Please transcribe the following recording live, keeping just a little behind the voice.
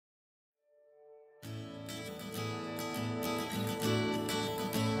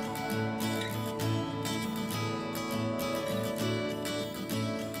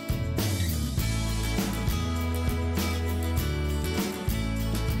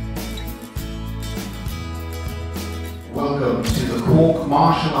welcome to the Cork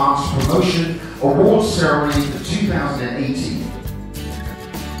Martial Arts Promotion Awards Ceremony for 2018.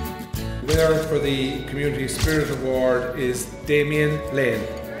 The winner for the Community Spirit Award is Damien Lane.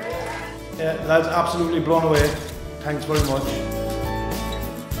 Yeah, lads, absolutely blown away. Thanks very much.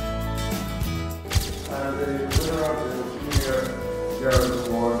 And the winner of the Junior Girls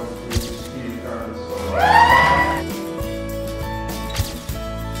Award is Steve Carnes.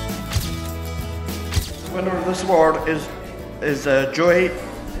 The winner of this award is Joy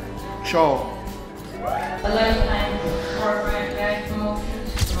Shaw. I'd like to thank Cork Martial Arts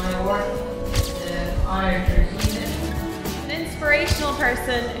Promotions for my award. The honour to receive it. An inspirational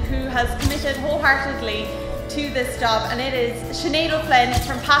person who has committed wholeheartedly to this job, and it is Sinead O'Flynn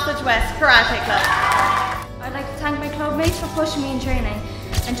from Passage West Karate Club. I'd like to thank my club mates for pushing me in training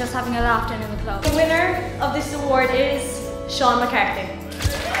and just having a laugh down in the club. The winner of this award is Sean McCarthy.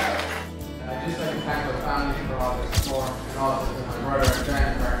 I'd just like to thank my family for all their support, and also to my brother and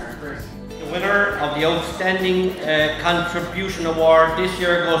grandparent Chris. The winner of the Outstanding Contribution Award this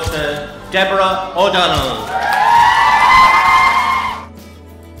year goes to Deborah O'Donnell.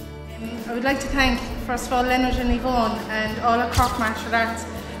 I would like to thank, first of all, Leonard and Yvonne and all of Cork Martial Arts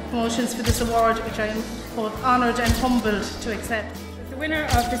Promotions for this award, which I am both honoured and humbled to accept. The winner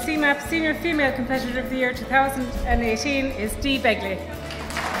of the CMAP Senior Female Competitor of the Year 2018 is Dee Begley.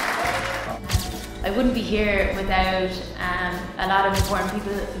 I wouldn't be here without a lot of important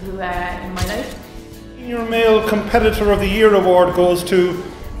people who are in my life. Senior Male Competitor of the Year award goes to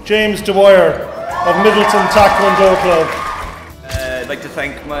James Dwyer of Middleton Taekwondo Club. I'd like to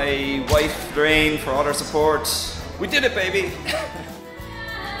thank my wife Lorraine for all her support. We did it, baby!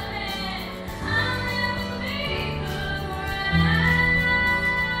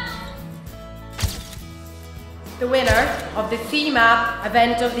 The winner of the CMAP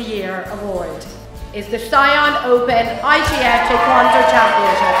Event of the Year award is the Sion Open ITF Taekwondo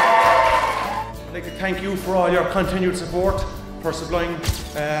Championship. I'd like to thank you for all your continued support for supplying,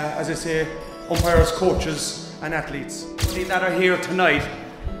 as I say, umpires, coaches and athletes. Those that are here tonight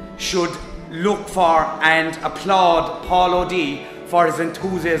should look for and applaud Paul O'Dea for his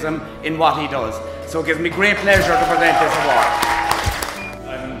enthusiasm in what he does. So it gives me great pleasure to present this award.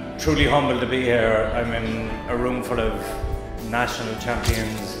 I'm truly humbled to be here. I'm in a room full of national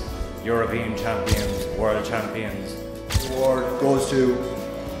champions, European champions, world champions. The award goes to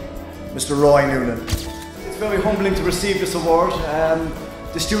Mr. Roy Noonan. It's very humbling to receive this award.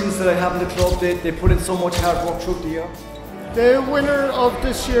 The students that I have in the club, they put in so much hard work throughout the year. The winner of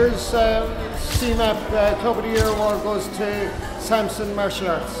this year's CMAP Club of the Year award goes to Samson Martial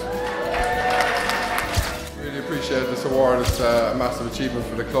Arts. Really appreciate this award. It's a massive achievement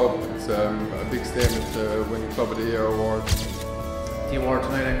for the club. It's a big statement to win the Club of the Year award. The award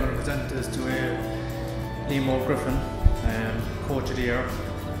tonight I'm going to present is to Liam O'Griffin, Coach of the Year.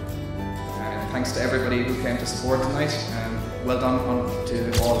 Thanks to everybody who came to support tonight. Well done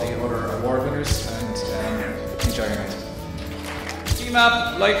to all the other award winners, and enjoy your night.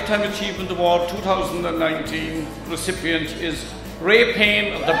 CMAP Lifetime Achievement Award 2019 recipient is Ray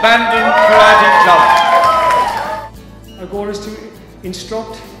Payne of the Bandon Karate Club. Our goal is to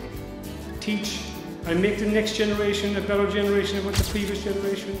instruct, teach, and make the next generation a better generation than the previous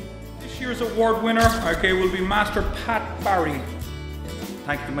generation. This year's award winner, will be Master Pat Barry.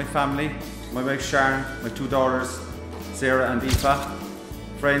 Thank you to my family, my wife Sharon, my two daughters, Sarah and Aoife,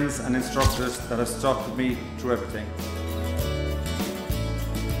 friends and instructors that have stuck with me through everything.